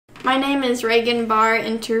My name is Reagan Barr,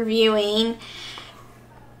 interviewing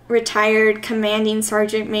retired Commanding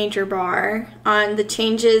Sergeant Major Barr on the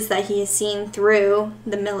changes that he has seen through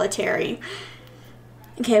the military.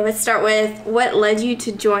 Okay, let's start with what led you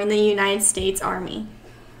to join the United States Army?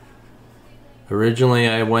 Originally,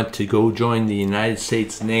 I went to go join the United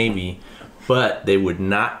States Navy, but they would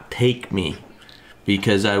not take me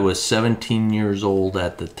because I was 17 years old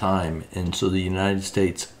at the time, and so the United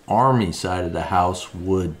States Army side of the house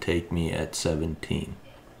would take me at 17.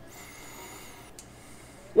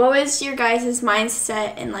 What was your guys'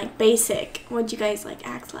 mindset in basic? What'd you guys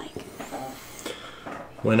act like?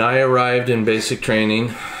 When I arrived in basic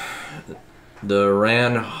training, the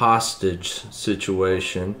Iran hostage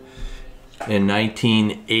situation in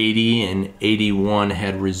 1980 and 81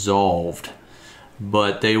 had resolved,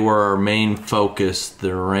 but they were our main focus, the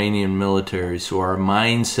Iranian military. So our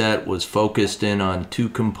mindset was focused in on two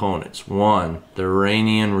components. One, the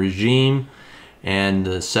Iranian regime, and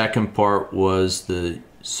the second part was the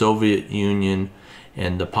Soviet Union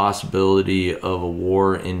and the possibility of a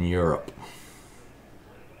war in Europe.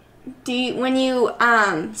 When you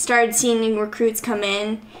started seeing new recruits come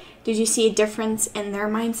in, did you see a difference in their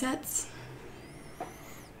mindsets?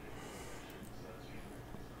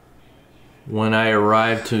 When I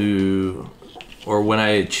arrived to, or when I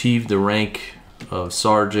achieved the rank of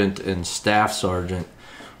sergeant and staff sergeant,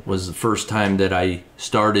 was the first time that I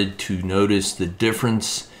started to notice the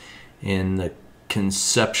difference in the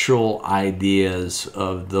conceptual ideas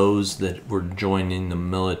of those that were joining the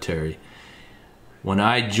military. When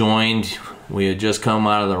I joined, we had just come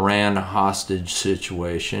out of the Iran hostage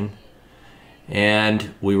situation,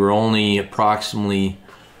 and we were only approximately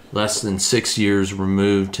less than 6 years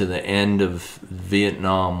removed to the end of the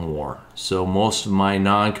Vietnam War. So most of my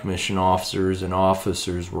non-commissioned officers and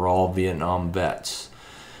officers were all Vietnam vets.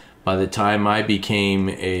 By the time I became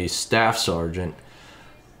a staff sergeant,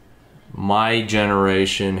 my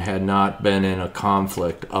generation had not been in a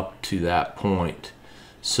conflict up to that point.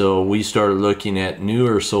 So we started looking at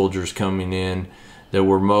newer soldiers coming in that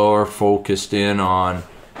were more focused in on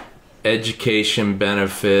education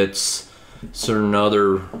benefits, certain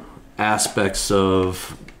other aspects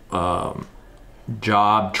of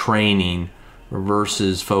job training,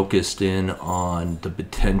 versus focused in on the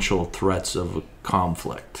potential threats of a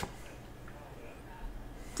conflict.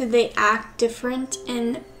 Did they act different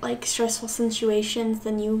in stressful situations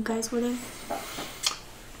than you guys would have?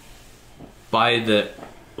 By the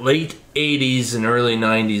late 80s and early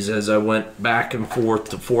 90s, as I went back and forth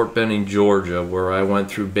to Fort Benning, Georgia, where I went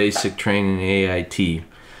through basic training AIT,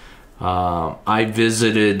 I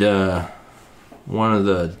visited one of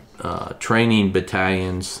the training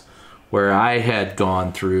battalions where I had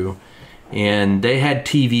gone through, and they had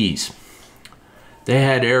TVs. They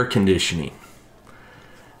had air conditioning.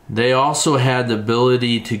 They also had the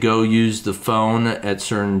ability to go use the phone at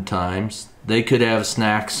certain times. They could have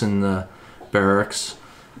snacks in the barracks.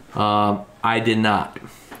 I did not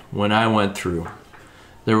when I went through.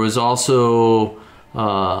 There was also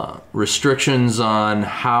restrictions on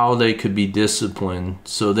how they could be disciplined,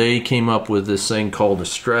 so they came up with this thing called a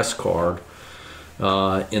stress card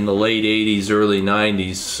in the late 80s, early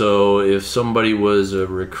 90s. So if somebody was a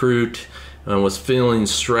recruit and was feeling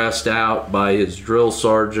stressed out by his drill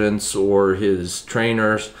sergeants or his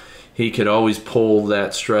trainers, he could always pull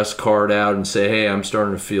that stress card out and say, hey, I'm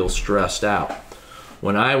starting to feel stressed out.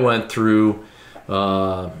 When I went through,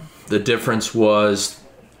 the difference was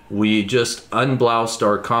we just unbloused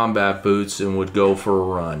our combat boots and would go for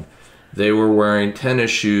a run. They were wearing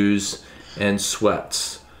tennis shoes and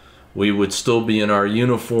sweats. We would still be in our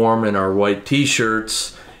uniform and our white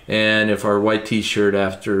t-shirts, and if our white t-shirt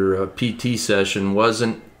after a PT session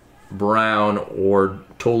wasn't brown or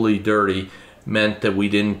totally dirty, meant that we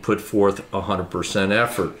didn't put forth 100%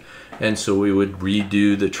 effort. And so we would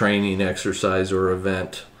redo the training exercise or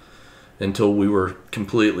event until we were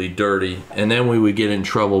completely dirty, and then we would get in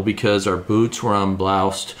trouble because our boots were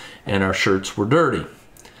unbloused and our shirts were dirty.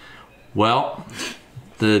 Well,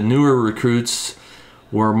 the newer recruits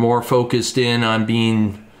were more focused in on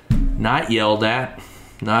being not yelled at,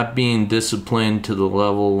 not being disciplined to the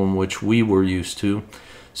level in which we were used to.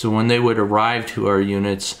 So when they would arrive to our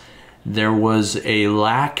units, there was a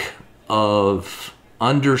lack of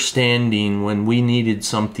understanding when we needed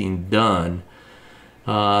something done.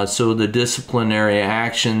 So the disciplinary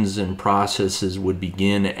actions and processes would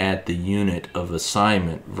begin at the unit of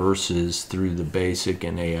assignment versus through the basic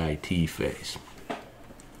and AIT phase.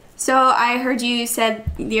 So I heard you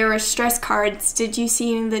said there were stress cards. Did you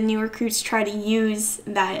see the new recruits try to use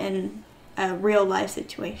that in a real life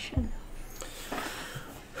situation?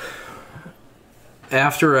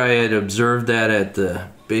 after I had observed that at the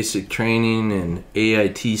basic training and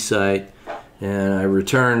AIT site, and I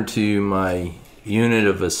returned to my unit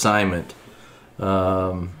of assignment,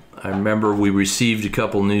 I remember we received a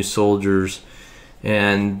couple new soldiers,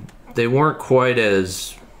 and they weren't quite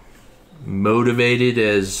as motivated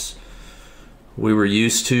as we were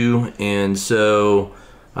used to. And so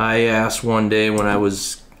I asked one day, when I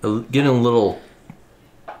was getting a little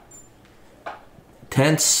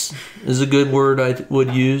tense is a good word I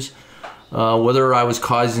would use, whether I was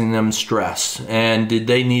causing them stress, and did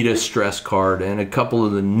they need a stress card. And a couple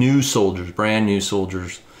of the new soldiers, brand new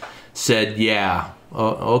soldiers, said yeah.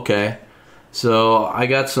 Okay. So I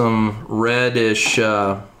got some reddish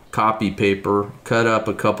copy paper, cut up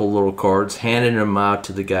a couple little cards, handed them out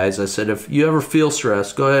to the guys. I said, if you ever feel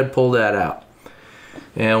stressed, go ahead and pull that out.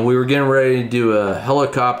 And we were getting ready to do a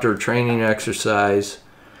helicopter training exercise,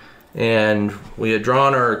 and we had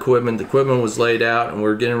drawn our equipment. The equipment was laid out, and we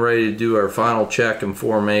were getting ready to do our final check and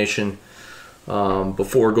formation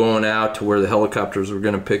before going out to where the helicopters were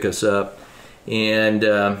going to pick us up. And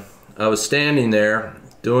I was standing there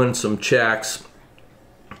doing some checks,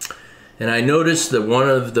 and I noticed that one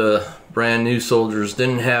of the brand new soldiers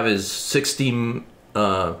didn't have his 60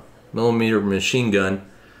 millimeter machine gun,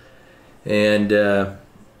 and that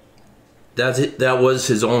was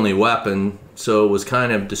his only weapon. So it was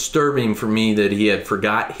kind of disturbing for me that he had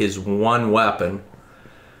forgot his one weapon.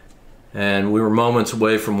 And we were moments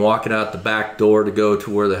away from walking out the back door to go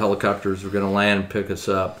to where the helicopters were going to land and pick us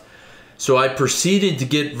up. So I proceeded to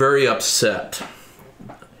get very upset,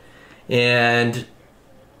 and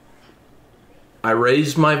I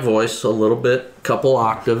raised my voice a little bit, a couple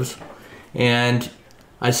octaves, and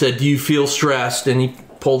I said, do you feel stressed? And he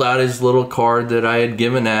pulled out his little card that I had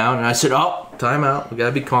given out, and I said, oh, time out, we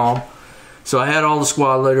gotta be calm. So I had all the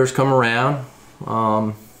squad leaders come around.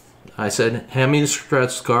 I said, hand me the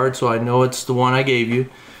stress card so I know it's the one I gave you.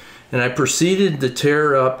 And I proceeded to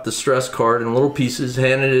tear up the stress card in little pieces,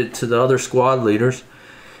 handed it to the other squad leaders,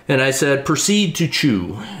 and I said, proceed to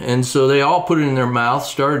chew. And so they all put it in their mouth,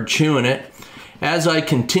 started chewing it. As I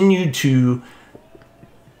continued to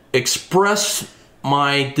express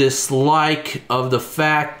my dislike of the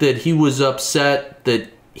fact that he was upset that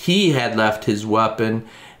he had left his weapon,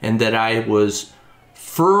 and that I was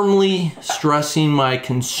firmly stressing my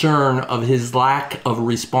concern of his lack of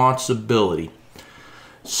responsibility.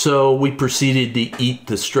 So we proceeded to eat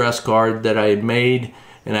the stress card that I had made,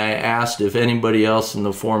 and I asked if anybody else in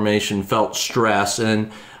the formation felt stress,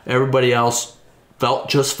 and everybody else felt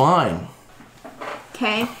just fine.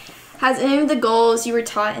 Okay. Has any of the goals you were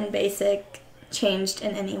taught in basic changed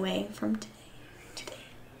in any way from today?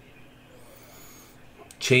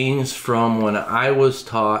 Changed from when I was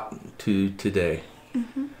taught to today.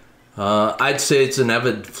 Mm-hmm. I'd say it's an ebb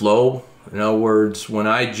and flow. In other words, when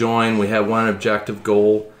I joined, we had one objective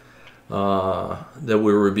goal that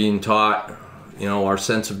we were being taught. You know, our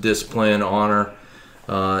sense of discipline, honor,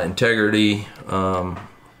 integrity,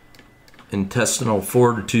 intestinal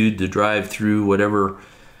fortitude to drive through whatever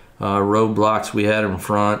roadblocks we had in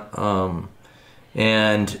front,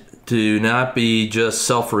 and to not be just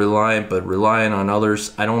self-reliant but reliant on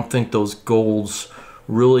others. I don't think those goals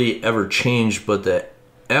really ever changed, but the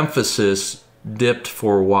emphasis dipped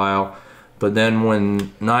for a while. But then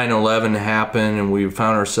when 9/11 happened and we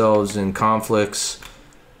found ourselves in conflicts,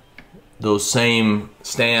 those same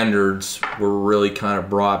standards were really kind of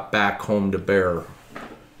brought back home to bear,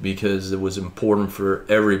 because it was important for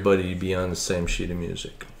everybody to be on the same sheet of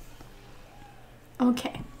music.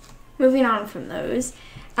 Okay, moving on from those.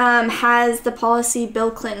 Has the policy Bill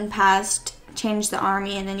Clinton passed changed the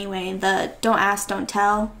Army in any way? The don't ask, don't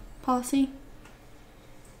tell policy?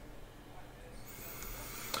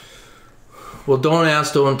 Well, don't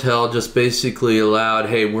ask, don't tell just basically allowed,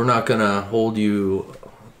 hey, we're not going to hold you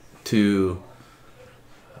to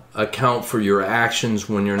account for your actions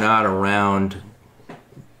when you're not around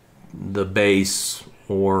the base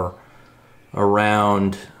or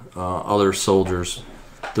around other soldiers.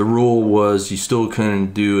 The rule was you still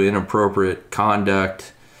couldn't do inappropriate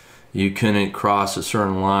conduct, you couldn't cross a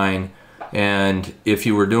certain line, and if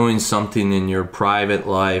you were doing something in your private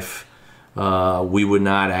life, we would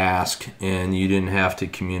not ask, and you didn't have to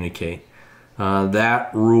communicate.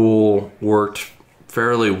 That rule worked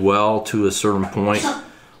fairly well to a certain point.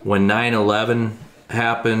 When 9/11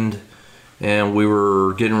 happened and we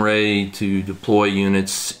were getting ready to deploy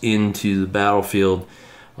units into the battlefield,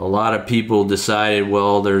 a lot of people decided,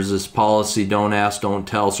 well, there's this policy, don't ask, don't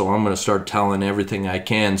tell, so I'm going to start telling everything I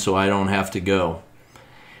can so I don't have to go.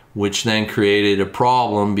 Which then created a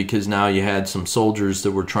problem, because now you had some soldiers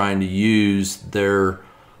that were trying to use their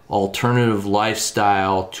alternative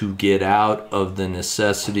lifestyle to get out of the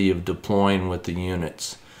necessity of deploying with the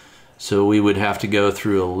units. So we would have to go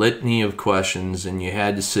through a litany of questions, and you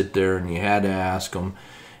had to sit there and you had to ask them.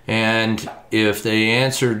 And if they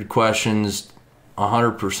answered questions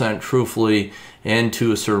 100% truthfully and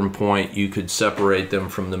to a certain point, you could separate them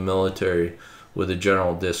from the military with a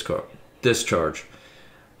general discharge.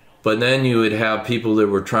 But then you would have people that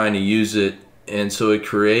were trying to use it, and so it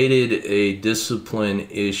created a discipline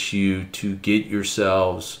issue to get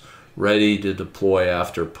yourselves ready to deploy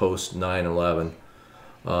after post 9/11.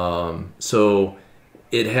 So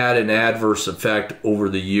it had an adverse effect over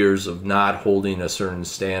the years of not holding a certain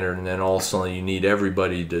standard, and then also you need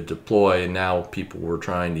everybody to deploy, and now people were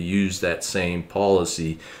trying to use that same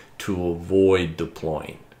policy to avoid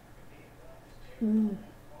deploying.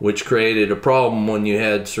 Which created a problem when you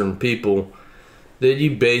had certain people that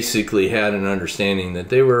you basically had an understanding that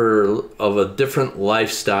they were of a different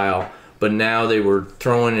lifestyle, but now they were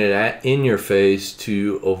throwing it in your face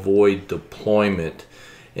to avoid deployment,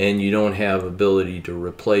 and you don't have ability to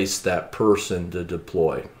replace that person to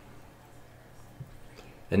deploy.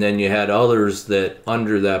 And then you had others that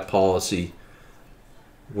under that policy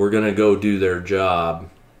were going to go do their job,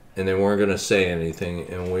 and they weren't going to say anything,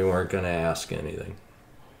 and we weren't going to ask anything.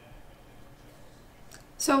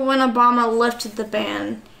 So when Obama lifted the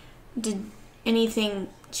ban, did anything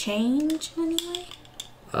change in any way?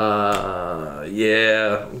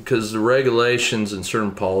 Yeah, because the regulations and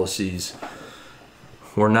certain policies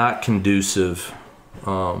were not conducive,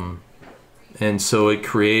 and so it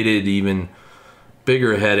created even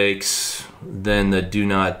bigger headaches than the do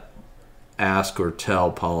not ask or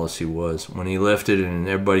tell policy was. When he lifted it and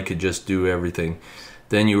everybody could just do everything,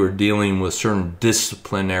 then you were dealing with certain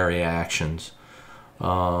disciplinary actions.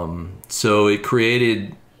 So it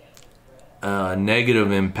created a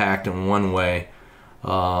negative impact in one way.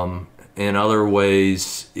 In other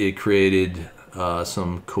ways, it created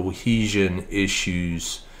some cohesion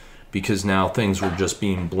issues, because now things were just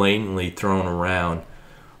being blatantly thrown around.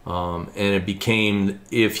 And it became,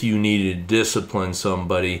 if you needed to discipline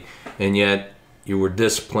somebody and yet you were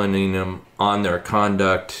disciplining them on their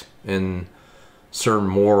conduct and certain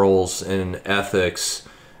morals and ethics,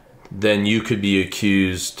 then you could be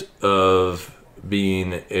accused of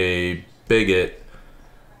being a bigot,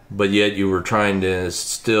 but yet you were trying to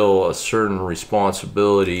instill a certain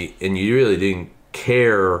responsibility, and you really didn't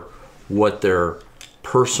care what their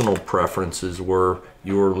personal preferences were.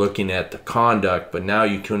 You were looking at the conduct, but now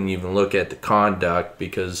you couldn't even look at the conduct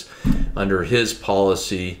because under his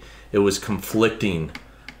policy it was conflicting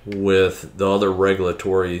with the other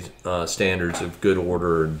regulatory standards of good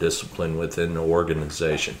order and discipline within the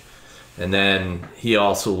organization. And then he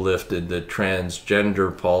also lifted the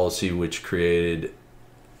transgender policy, which created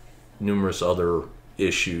numerous other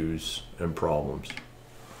issues and problems.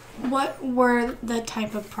 What were the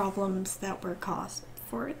type of problems that were caused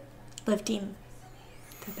for lifting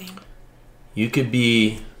the ban? You could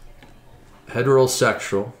be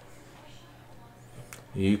heterosexual,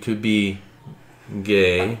 you could be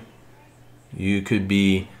gay, you could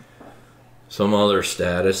be some other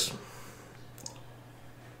status.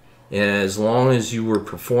 And as long as you were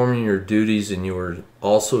performing your duties and you were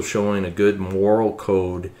also showing a good moral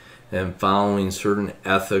code and following certain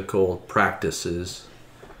ethical practices,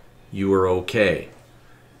 you were okay.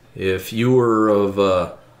 If you were of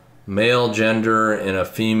a male gender and a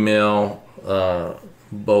female,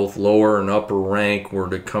 both lower and upper rank, were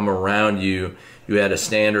to come around you, you had a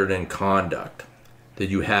standard in conduct that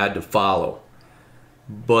you had to follow.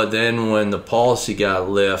 But then when the policy got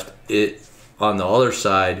lifted, on the other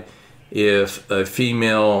side, if a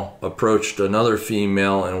female approached another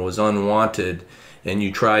female and was unwanted, and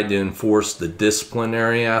you tried to enforce the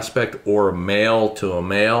disciplinary aspect, or a male to a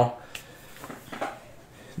male,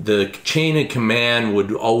 the chain of command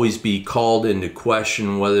would always be called into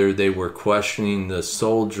question, whether they were questioning the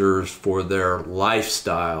soldiers for their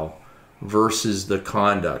lifestyle versus the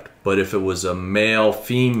conduct. But if it was a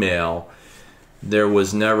male-female, there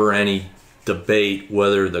was never any debate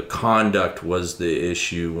whether the conduct was the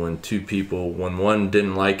issue. When one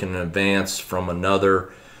didn't like an advance from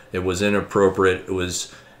another, it was inappropriate. It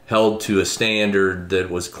was held to a standard that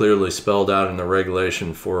was clearly spelled out in the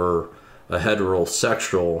regulation for a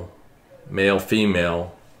heterosexual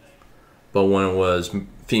male-female. But when it was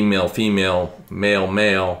female-female,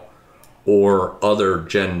 male-male, or other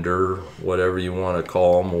gender, whatever you want to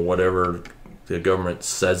call them, or whatever the government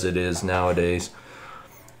says it is nowadays,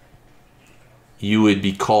 you would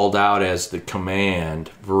be called out as the command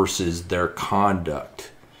versus their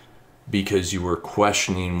conduct. because you were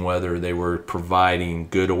questioning whether they were providing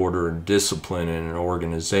good order and discipline in an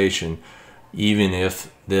organization, even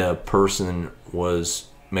if the person was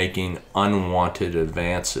making unwanted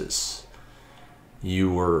advances.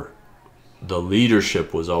 The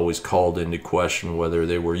leadership was always called into question whether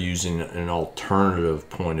they were using an alternative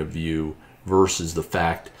point of view versus the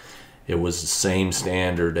fact it was the same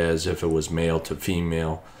standard as if it was male to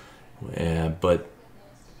female. But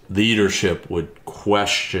leadership would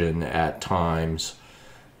question at times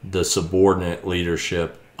the subordinate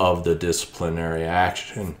leadership of the disciplinary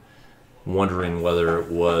action, wondering whether it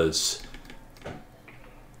was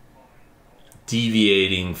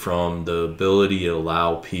deviating from the ability to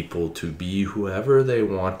allow people to be whoever they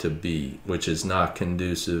want to be, which is not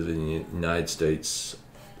conducive in the United States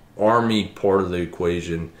Army part of the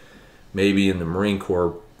equation, maybe in the Marine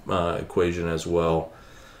Corps equation as well,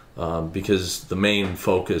 because the main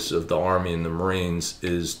focus of the Army and the Marines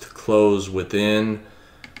is to close within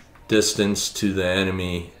distance to the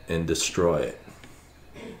enemy and destroy it.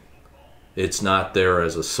 It's not there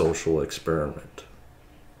as a social experiment.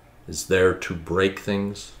 It's there to break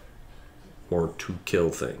things or to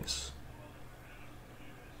kill things.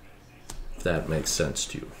 If that makes sense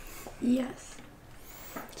to you. Yes.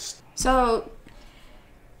 So,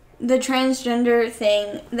 the transgender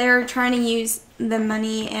thing, they're trying to use the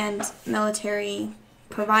money and military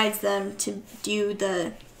provides them to do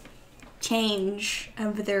the change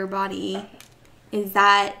of their body.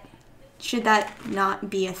 Should that not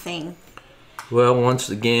be a thing? Well, once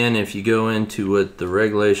again, if you go into what the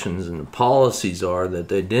regulations and the policies are that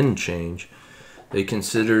they didn't change, they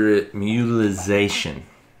consider it mutilization.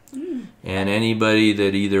 And anybody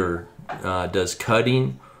that either does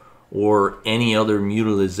cutting or any other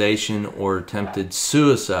mutilization or attempted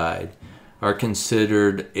suicide are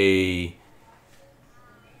considered a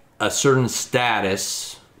certain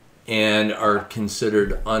status and are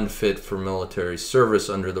considered unfit for military service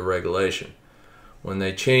under the regulation. When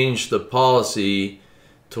they changed the policy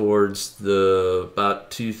towards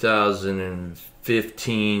about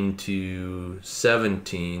 2015 to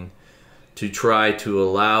 17 to try to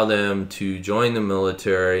allow them to join the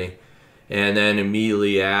military, and then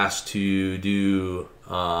immediately asked to do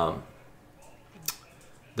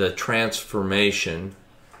the transformation,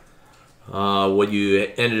 what you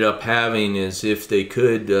ended up having is, if they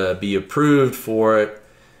could be approved for it,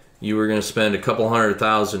 you were going to spend a couple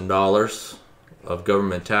 $100,000 of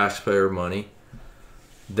government taxpayer money.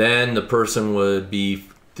 Then the person would be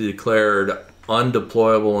declared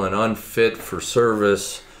undeployable and unfit for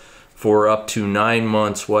service for up to 9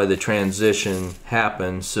 months while the transition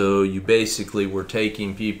happened. So you basically were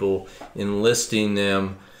taking people, enlisting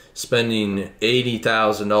them, spending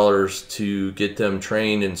 $80,000 to get them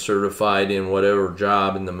trained and certified in whatever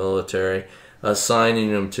job in the military,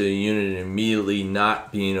 assigning them to a unit and immediately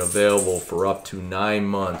not being available for up to 9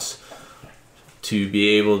 months to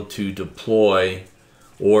be able to deploy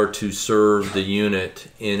or to serve the unit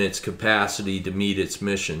in its capacity to meet its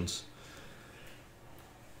missions.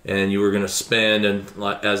 And you were going to spend,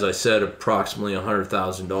 as I said, approximately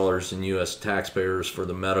 $100,000 in U.S. taxpayers for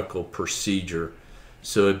the medical procedure.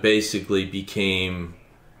 So it basically became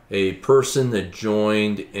a person that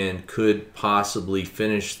joined and could possibly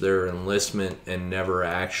finish their enlistment and never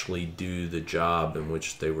actually do the job in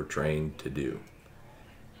which they were trained to do.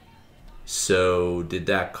 So did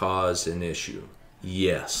that cause an issue?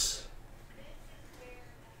 Yes.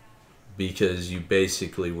 Because you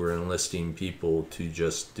basically were enlisting people to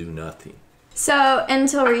just do nothing. So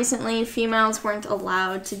until recently, females weren't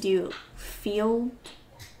allowed to do field?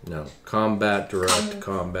 No, direct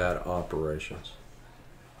combat operations.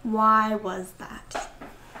 Why was that?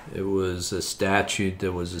 It was a statute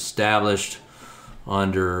that was established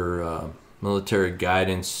under military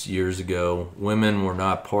guidance years ago. Women were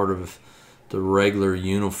not part of the regular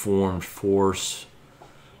uniformed force,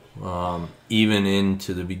 even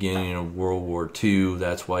into the beginning of World War II.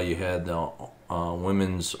 That's why you had the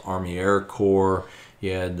Women's Army Air Corps,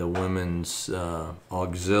 you had the Women's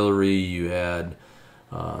Auxiliary, you had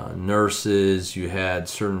nurses, you had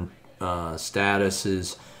certain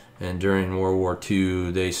statuses, and during World War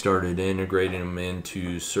II they started integrating them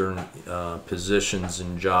into certain positions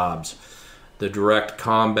and jobs. The direct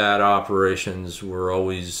combat operations were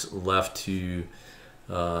always left to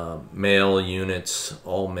male units,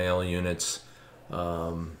 all male units.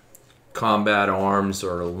 Combat arms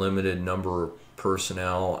are a limited number of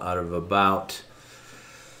personnel out of about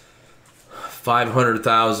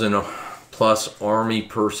 500,000 plus Army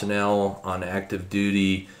personnel on active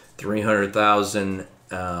duty, 300,000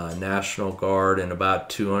 National Guard, and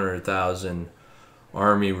about 200,000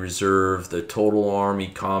 Army Reserve, the total Army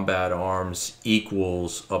combat arms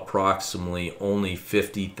equals approximately only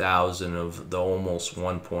 50,000 of the almost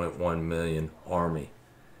 1.1 million Army.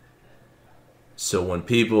 So when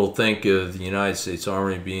people think of the United States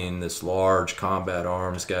Army being this large combat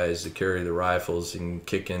arms guys that carry the rifles and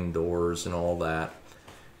kick in doors and all that,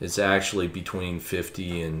 it's actually between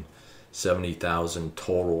 50 and 70,000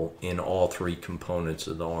 total in all three components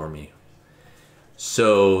of the Army.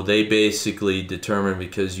 So they basically determine,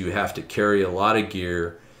 because you have to carry a lot of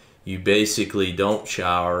gear, you basically don't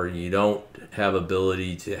shower, you don't have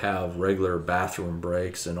ability to have regular bathroom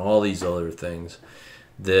breaks and all these other things,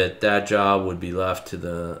 that job would be left to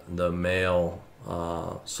the male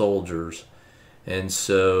soldiers. And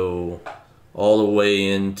so all the way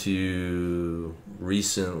into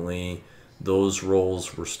recently, those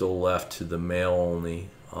roles were still left to the male only.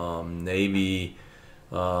 Navy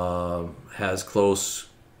has close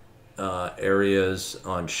areas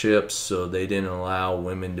on ships, so they didn't allow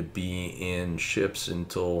women to be in ships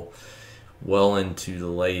until well into the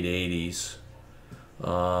late 80s.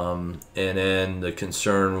 And then the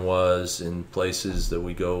concern was, in places that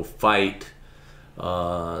we go fight,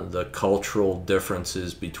 the cultural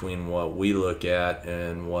differences between what we look at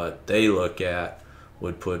and what they look at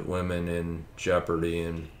would put women in jeopardy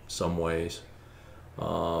in some ways,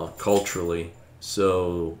 culturally.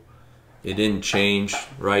 So it didn't change.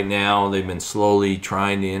 Right now they've been slowly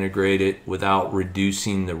trying to integrate it without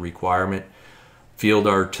reducing the requirement. Field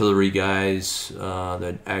artillery guys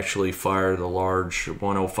that actually fire the large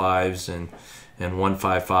 105s and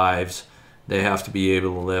 155s, they have to be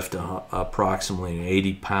able to lift approximately an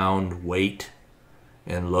 80-pound weight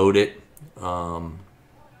and load it, and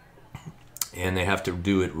they have to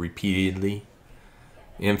do it repeatedly.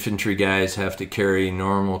 Infantry guys have to carry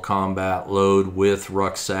normal combat load with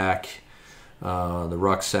rucksack. The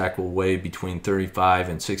rucksack will weigh between 35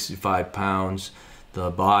 and 65 pounds. The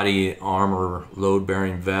body armor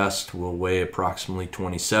load-bearing vest will weigh approximately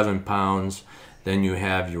 27 pounds. Then you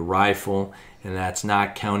have your rifle, and that's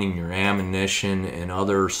not counting your ammunition and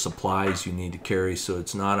other supplies you need to carry. So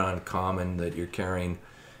it's not uncommon that you're carrying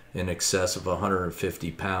in excess of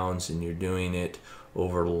 150 pounds, and you're doing it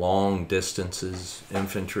over long distances.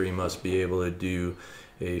 Infantry must be able to do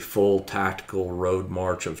a full tactical road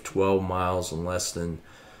march of 12 miles in less than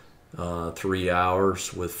 3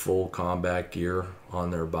 hours with full combat gear on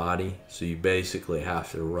their body. So you basically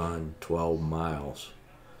have to run 12 miles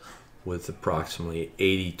with approximately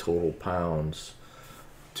 80 total pounds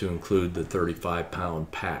to include the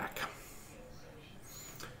 35-pound pack.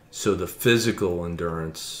 So the physical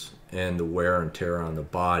endurance and the wear and tear on the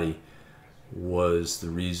body was the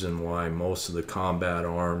reason why most of the combat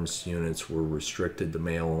arms units were restricted to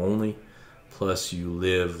male only. Plus, you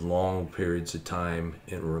live long periods of time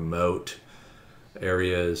in remote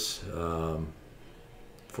areas.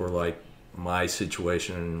 For like my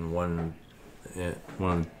situation, one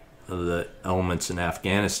of the elements in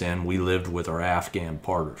Afghanistan, we lived with our Afghan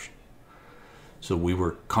partners. So we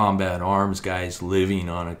were combat arms guys living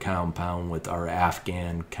on a compound with our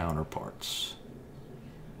Afghan counterparts.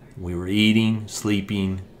 We were eating,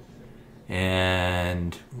 sleeping,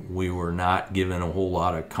 and we were not given a whole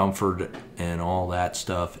lot of comfort and all that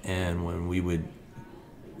stuff. And when we would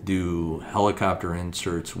do helicopter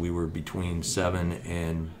inserts, we were between 7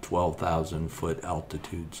 and 12,000 foot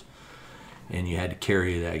altitudes, and you had to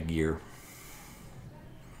carry that gear.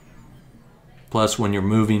 Plus, when you're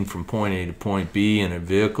moving from point A to point B in a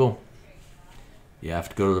vehicle, you have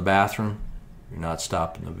to go to the bathroom. You're not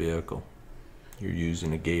stopping the vehicle. You're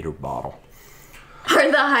using a gator bottle. Are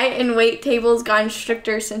the height and weight tables gotten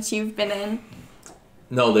stricter since you've been in?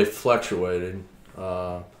 No, they fluctuated.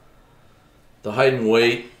 The height and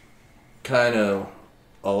weight kind of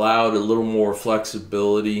allowed a little more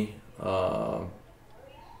flexibility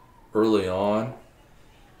early on.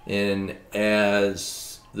 And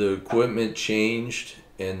as the equipment changed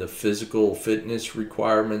and the physical fitness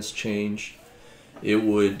requirements changed, it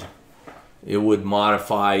would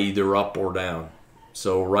modify either up or down.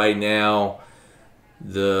 So right now,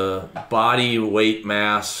 the body weight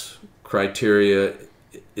mass criteria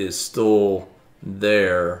is still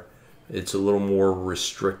there. It's a little more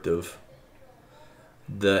restrictive.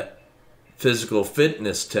 The physical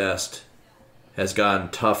fitness test has gotten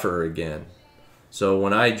tougher again. So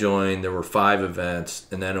when I joined, there were 5 events,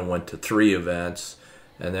 and then it went to 3 events,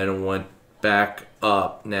 and then it went back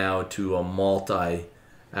up now to a multi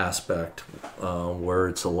aspect where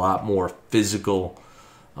it's a lot more physical,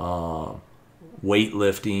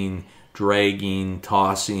 weightlifting, dragging,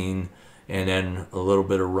 tossing, and then a little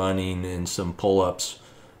bit of running and some pull-ups.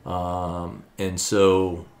 And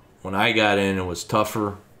so when I got in, it was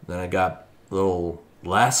tougher. Then I got a little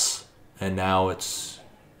less, and now it's,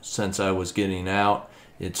 since I was getting out,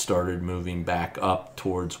 it started moving back up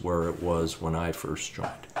towards where it was when I first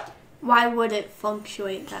joined. Why would it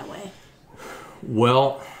fluctuate that way?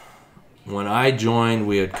 Well, when I joined,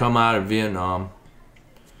 we had come out of Vietnam.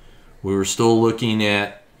 We were still looking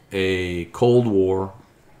at a Cold War.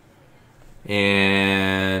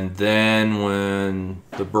 And then when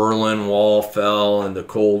the Berlin Wall fell and the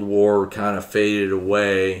Cold War kind of faded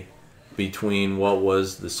away between what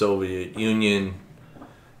was the Soviet Union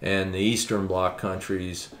and the Eastern Bloc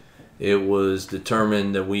countries, it was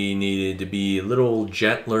determined that we needed to be a little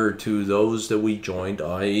gentler to those that we joined,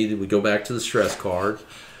 i.e. we go back to the stress card.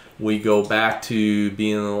 We go back to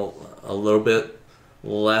being a little bit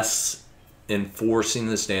less enforcing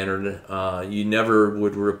the standard. You never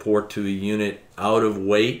would report to a unit out of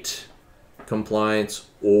weight compliance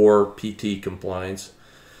or PT compliance.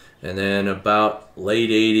 And then about late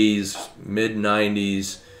 80s, mid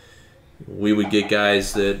 90s, we would get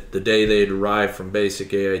guys that the day they'd arrived from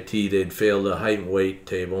basic AIT, they'd failed the height and weight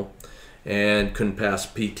table and couldn't pass a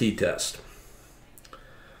PT test.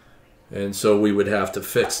 And so we would have to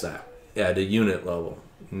fix that at a unit level.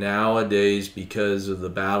 Nowadays, because of the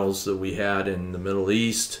battles that we had in the Middle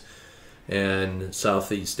East and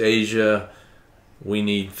Southeast Asia, we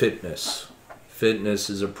need fitness. Fitness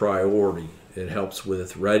is a priority. It helps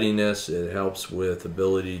with readiness. It helps with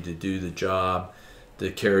ability to do the job,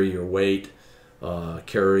 to carry your weight,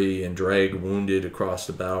 carry and drag wounded across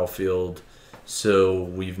the battlefield. So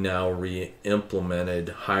we've now re-implemented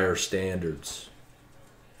higher standards.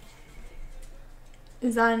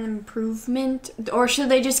 Is that an improvement, or should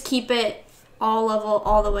they just keep it all level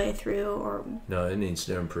all the way through? Or no, it needs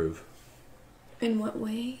to improve. In what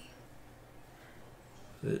way?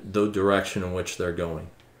 The direction in which they're going.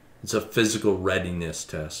 It's a physical readiness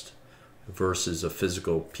test versus a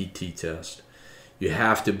physical PT test. You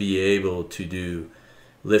have to be able to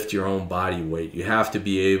lift your own body weight. You have to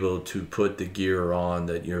be able to put the gear on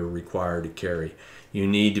that you're required to carry. You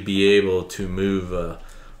need to be able to move a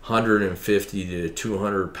 150 to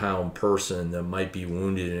 200 pound person that might be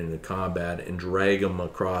wounded in a combat and drag them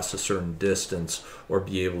across a certain distance or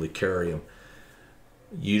be able to carry them.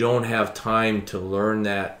 You don't have time to learn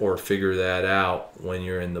that or figure that out when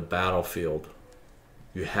you're in the battlefield.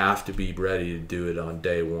 You have to be ready to do it on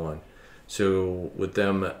day one. So with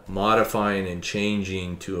them modifying and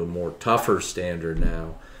changing to a more tougher standard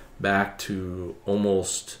now, back to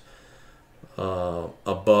almost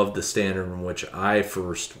above the standard in which I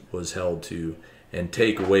first was held to, and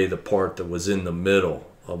take away the part that was in the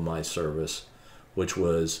middle of my service, which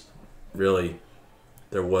was really,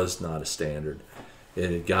 there was not a standard.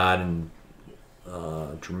 It had gotten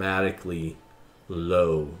dramatically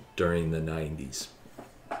low during the 90s.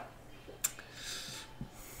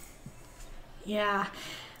 Yeah.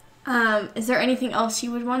 Is there anything else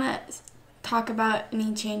you would want to talk about?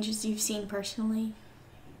 Any changes you've seen personally?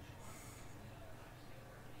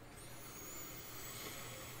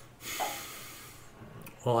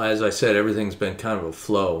 Well, as I said, everything's been kind of a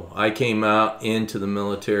flow. I came out into the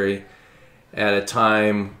military at a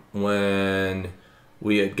time when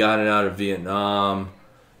we had gotten out of Vietnam.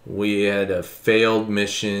 We had a failed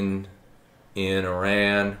mission in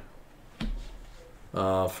Iran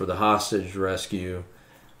for the hostage rescue.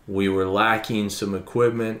 We were lacking some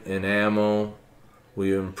equipment and ammo.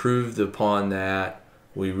 We improved upon that.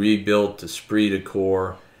 We rebuilt the esprit de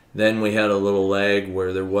corps. Then we had a little lag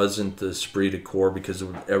where there wasn't the esprit de corps because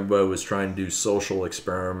everybody was trying to do social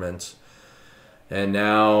experiments. And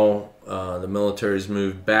now the military's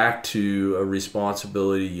moved back to a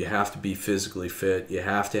responsibility. You have to be physically fit. You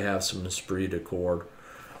have to have some esprit de corps.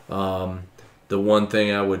 The one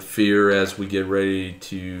thing I would fear as we get ready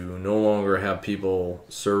to no longer have people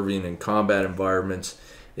serving in combat environments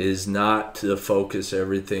is not to focus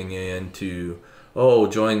everything into, oh,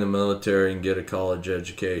 join the military and get a college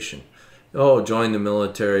education. Oh, join the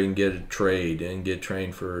military and get a trade and get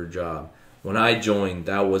trained for a job. When I joined,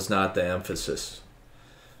 that was not the emphasis.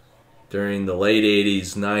 During the late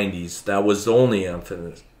 80s, 90s, that was the only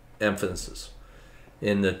emphasis.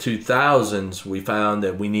 In the 2000s, we found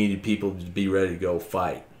that we needed people to be ready to go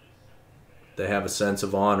fight. They have a sense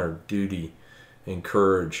of honor, duty, and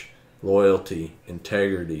courage, loyalty,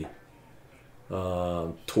 integrity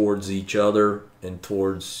towards each other and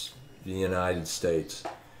towards the United States.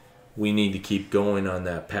 We need to keep going on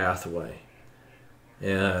that pathway.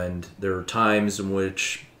 And there are times in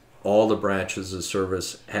which all the branches of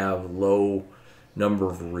service have low number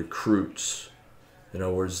of recruits. In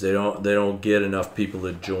other words, they don't get enough people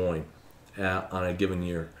to join on a given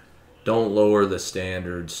year. don't lower the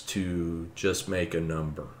standards to just make a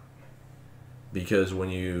number. Because when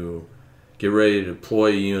you get ready to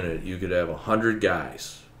deploy a unit, you could have 100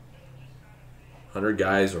 guys. 100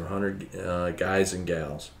 guys or 100 guys and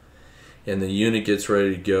gals. And the unit gets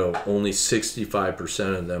ready to go. Only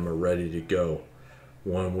 65% of them are ready to go.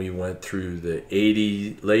 When we went through the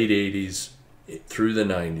late 80s through the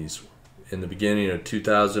 90s, in the beginning of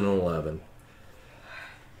 2011,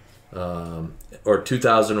 or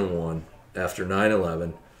 2001, after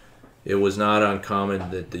 9/11, it was not uncommon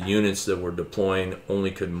that the units that were deploying only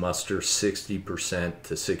could muster 60%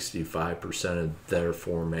 to 65% of their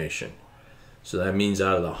formation. So that means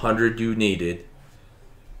out of the 100 you needed,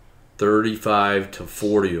 35 to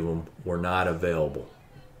 40 of them were not available.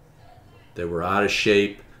 They were out of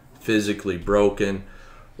shape, physically broken,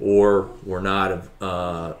 or were not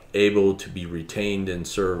able to be retained in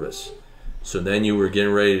service. So then you were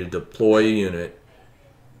getting ready to deploy a unit,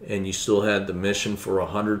 and you still had the mission for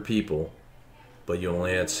 100 people, but you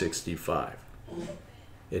only had 65.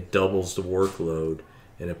 It doubles the workload,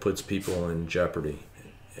 and it puts people in jeopardy.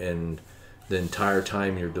 And the entire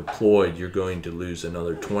time you're deployed, you're going to lose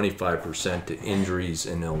another 25% to injuries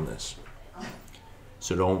and illness.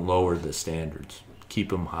 So don't lower the standards. Keep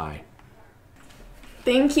them high.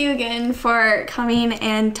 Thank you again for coming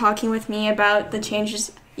and talking with me about the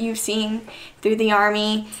changes you've seen through the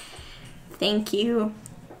Army. Thank you.